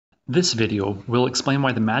This video will explain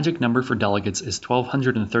why the magic number for delegates is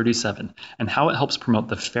 1,237 and how it helps promote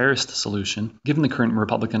the fairest solution given the current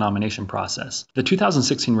Republican nomination process. The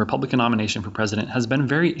 2016 Republican nomination for president has been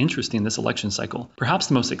very interesting this election cycle. Perhaps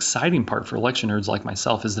the most exciting part for election nerds like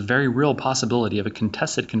myself is the very real possibility of a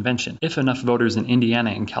contested convention if enough voters in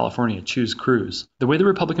Indiana and California choose Cruz. The way the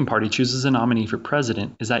Republican Party chooses a nominee for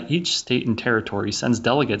president is that each state and territory sends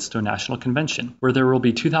delegates to a national convention, where there will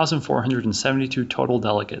be 2,472 total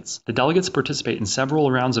delegates. The delegates participate in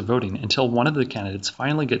several rounds of voting until one of the candidates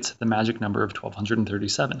finally gets the magic number of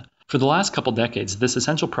 1,237. For the last couple decades, this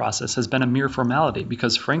essential process has been a mere formality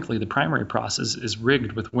because, frankly, the primary process is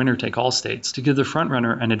rigged with winner-take-all states to give the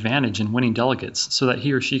frontrunner an advantage in winning delegates so that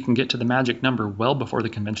he or she can get to the magic number well before the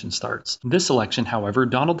convention starts. This election, however,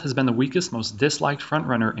 Donald has been the weakest, most disliked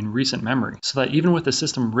frontrunner in recent memory, so that even with the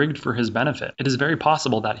system rigged for his benefit, it is very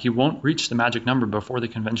possible that he won't reach the magic number before the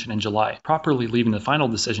convention in July, properly leaving the final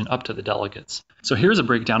decision up to the delegates. So here's a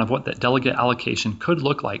breakdown of what that delegate allocation could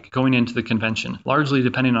look like going into the convention, largely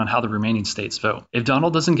depending on how the remaining states vote. If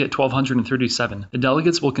Donald doesn't get 1,237, the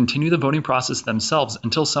delegates will continue the voting process themselves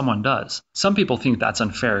until someone does. Some people think that's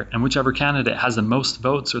unfair, and whichever candidate has the most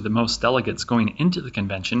votes or the most delegates going into the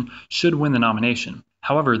convention should win the nomination.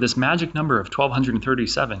 However, this magic number of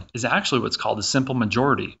 1,237 is actually what's called a simple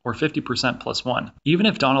majority, or 50% plus 1. Even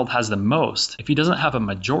if Donald has the most, if he doesn't have a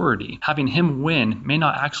majority, having him win may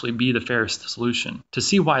not actually be the fairest solution. To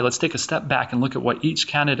see why, let's take a step back and look at what each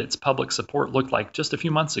candidate's public support looked like just a few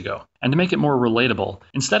months ago. And to make it more relatable,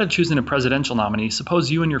 instead of choosing a presidential nominee, suppose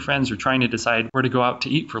you and your friends are trying to decide where to go out to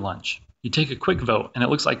eat for lunch. You take a quick vote, and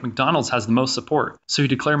it looks like McDonald's has the most support, so you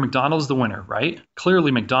declare McDonald's the winner, right?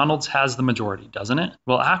 Clearly, McDonald's has the majority, doesn't it?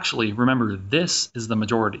 Well, actually, remember, this is the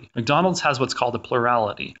majority. McDonald's has what's called a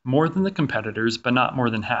plurality, more than the competitors, but not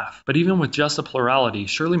more than half. But even with just a plurality,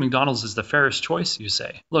 surely McDonald's is the fairest choice, you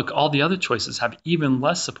say. Look, all the other choices have even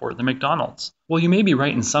less support than McDonald's. Well, you may be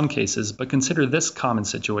right in some cases, but consider this common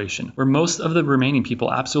situation, where most of the remaining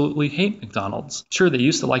people absolutely hate McDonald's. Sure, they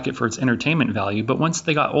used to like it for its entertainment value, but once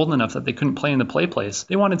they got old enough that they couldn't play in the play place,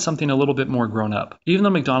 they wanted something a little bit more grown up. Even though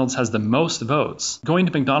McDonald's has the most votes, going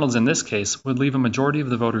to McDonald's in this case would leave a majority of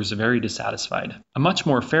the voters very dissatisfied. A much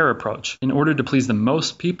more fair approach, in order to please the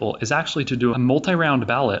most people, is actually to do a multi-round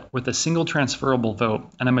ballot with a single transferable vote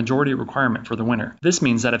and a majority requirement for the winner. This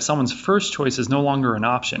means that if someone's first choice is no longer an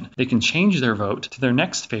option, they can change their vote to their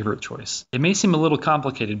next favorite choice. It may seem a little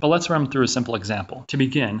complicated, but let's run through a simple example. To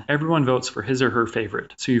begin, everyone votes for his or her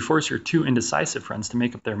favorite, so you force your two indecisive friends to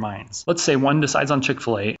make up their minds. Let's say one decides on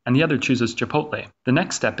Chick-fil-A and the other chooses Chipotle. The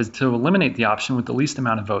next step is to eliminate the option with the least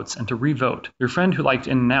amount of votes and to re-vote. Your friend who liked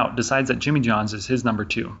In-N-Out decides that Jimmy John's is his number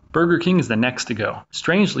 2. Burger King is the next to go.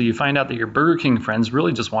 Strangely, you find out that your Burger King friends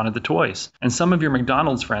really just wanted the toys, and some of your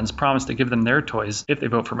McDonald's friends promised to give them their toys if they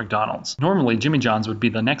vote for McDonald's. Normally, Jimmy John's would be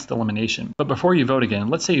the next elimination, but before you vote again,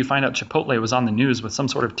 let's say you find out Chipotle was on the news with some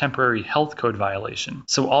sort of temporary health code violation.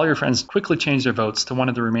 So all your friends quickly change their votes to one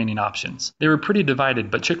of the remaining options. They were pretty divided,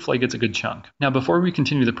 but Chick-fil-A gets a good chunk. Now, before we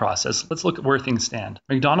continue the process, let's look at where things stand.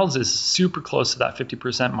 McDonald's is super close to that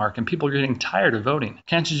 50% mark, and people are getting tired of voting.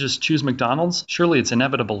 Can't you just choose McDonald's? Surely it's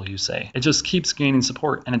inevitable, you say. It just keeps gaining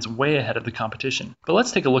support, and it's way ahead of the competition. But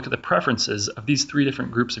let's take a look at the preferences of these three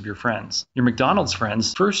different groups of your friends. Your McDonald's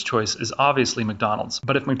friends' first choice is obviously McDonald's,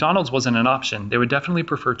 but if McDonald's wasn't an option, they would definitely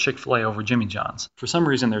prefer Chick-fil-A over Jimmy John's. For some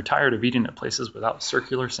reason, they're tired of eating at places without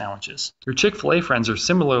circular sandwiches. Your Chick-fil-A friends are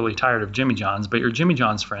similarly tired of Jimmy John's, but your Jimmy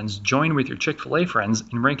John's friends join with your Chick-fil-A friends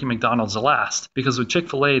in ranking McDonald's last, because with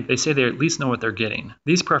Chick-fil-A, they say they at least know what they're getting.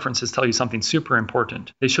 These preferences tell you something super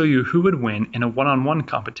important. They show you who would win in a one-on-one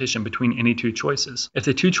competition between any two choices. If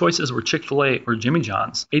the two choices were Chick-fil-A or Jimmy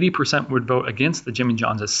John's, 80% would vote against the Jimmy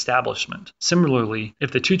John's establishment. Similarly,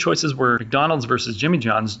 if the two choices were McDonald's versus Jimmy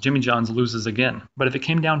John's loses again. But if it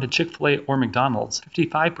came down to Chick-fil-A or McDonald's,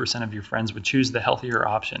 55% of your friends would choose the healthier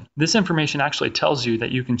option. This information actually tells you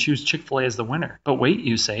that you can choose Chick-fil-A as the winner. But wait,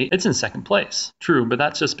 you say, it's in second place. True, but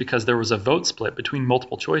that's just because there was a vote split between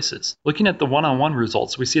multiple choices. Looking at the one-on-one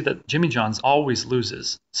results, we see that Jimmy John's always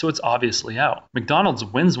loses, so it's obviously out. McDonald's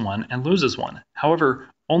wins one and loses one. However,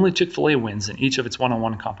 only Chick-fil-A wins in each of its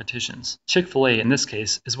one-on-one competitions. Chick-fil-A, in this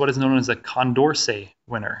case, is what is known as a Condorcet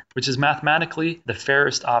winner, which is mathematically the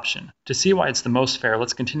fairest option. To see why it's the most fair,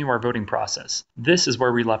 let's continue our voting process. This is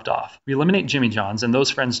where we left off. We eliminate Jimmy John's, and those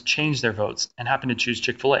friends change their votes and happen to choose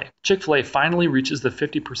Chick-fil-A. Chick-fil-A finally reaches the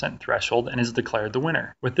 50% threshold and is declared the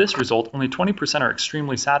winner. With this result, only 20% are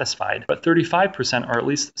extremely satisfied, but 35% are at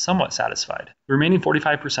least somewhat satisfied. The remaining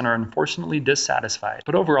 45% are unfortunately dissatisfied,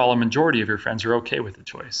 but overall, a majority of your friends are okay with the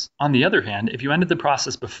choice. On the other hand, if you ended the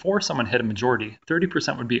process before someone hit a majority,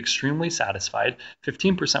 30% would be extremely satisfied, 15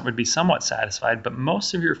 15% would be somewhat satisfied, but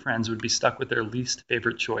most of your friends would be stuck with their least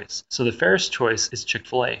favorite choice. So the fairest choice is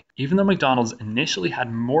Chick-fil-A. Even though McDonald's initially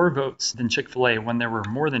had more votes than Chick-fil-A when there were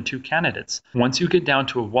more than 2 candidates, once you get down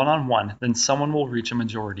to a one-on-one, then someone will reach a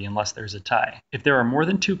majority unless there's a tie. If there are more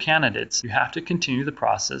than 2 candidates, you have to continue the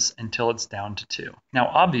process until it's down to 2. Now,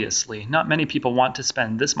 obviously, not many people want to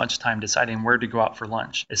spend this much time deciding where to go out for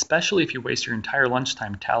lunch, especially if you waste your entire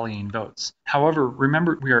lunchtime tallying votes. However,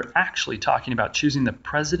 remember, we are actually talking about choosing the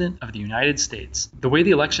President of the United States. The way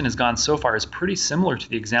the election has gone so far is pretty similar to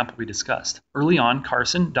the example we discussed. Early on,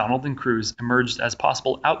 Carson, Donald, and Cruz emerged as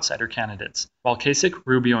possible outsider candidates, while Kasich,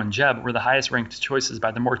 Rubio, and Jeb were the highest-ranked choices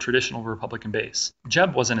by the more traditional Republican base.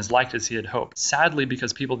 Jeb wasn't as liked as he had hoped, sadly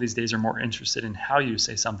because people these days are more interested in how you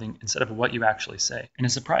say something instead of what you actually say. In a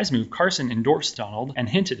surprise move, Carson endorsed Donald and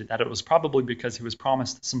hinted that it was probably because he was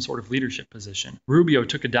promised some sort of leadership position. Rubio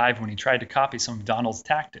took a dive when he tried to copy some of Donald's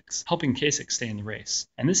tactics, helping Kasich stay in the race.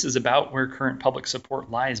 And this is about where current public support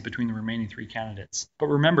lies between the remaining 3 candidates. But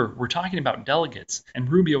remember, we're talking about delegates,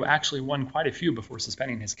 and Rubio actually won quite a few before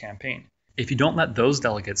suspending his campaign. If you don't let those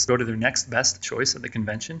delegates go to their next best choice at the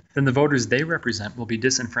convention, then the voters they represent will be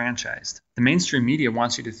disenfranchised. The mainstream media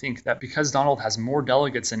wants you to think that because Donald has more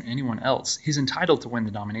delegates than anyone else, he's entitled to win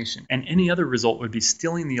the nomination, and any other result would be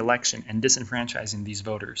stealing the election and disenfranchising these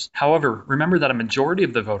voters. However, remember that a majority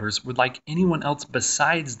of the voters would like anyone else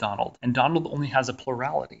besides Donald, and Donald only has a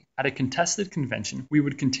plurality. At a contested convention, we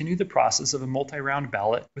would continue the process of a multi-round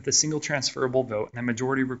ballot with a single transferable vote and a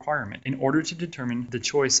majority requirement in order to determine the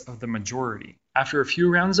choice of the majority. After a few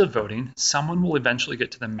rounds of voting, someone will eventually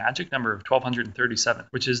get to the magic number of 1,237,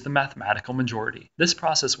 which is the mathematical majority. This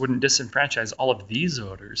process wouldn't disenfranchise all of these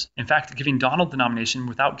voters. In fact, giving Donald the nomination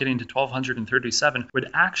without getting to 1,237 would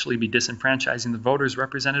actually be disenfranchising the voters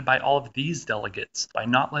represented by all of these delegates by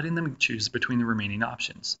not letting them choose between the remaining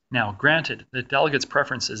options. Now, granted, the delegates'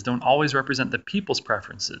 preferences don't always represent the people's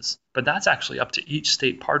preferences, but that's actually up to each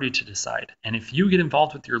state party to decide. And if you get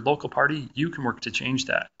involved with your local party, you can work to change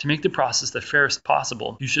that. To make the process the fairest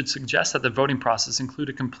possible, you should suggest that the voting process include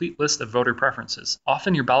a complete list of voter preferences.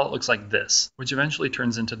 Often your ballot looks like this, which eventually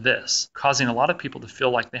turns into this, causing a lot of people to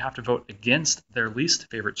feel like they have to vote against their least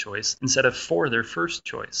favorite choice instead of for their first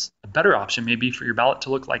choice. A better option may be for your ballot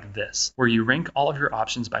to look like this, where you rank all of your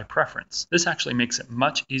options by preference. This actually makes it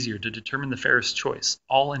much easier to determine the fairest choice,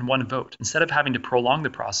 all in one vote, instead of having to prolong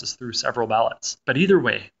the process through several ballots. But either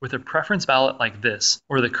way, with a preference ballot like this,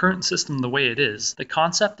 or the current system the way it is, the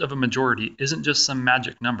concept of a majority isn't just some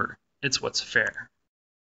magic number, it's what's fair.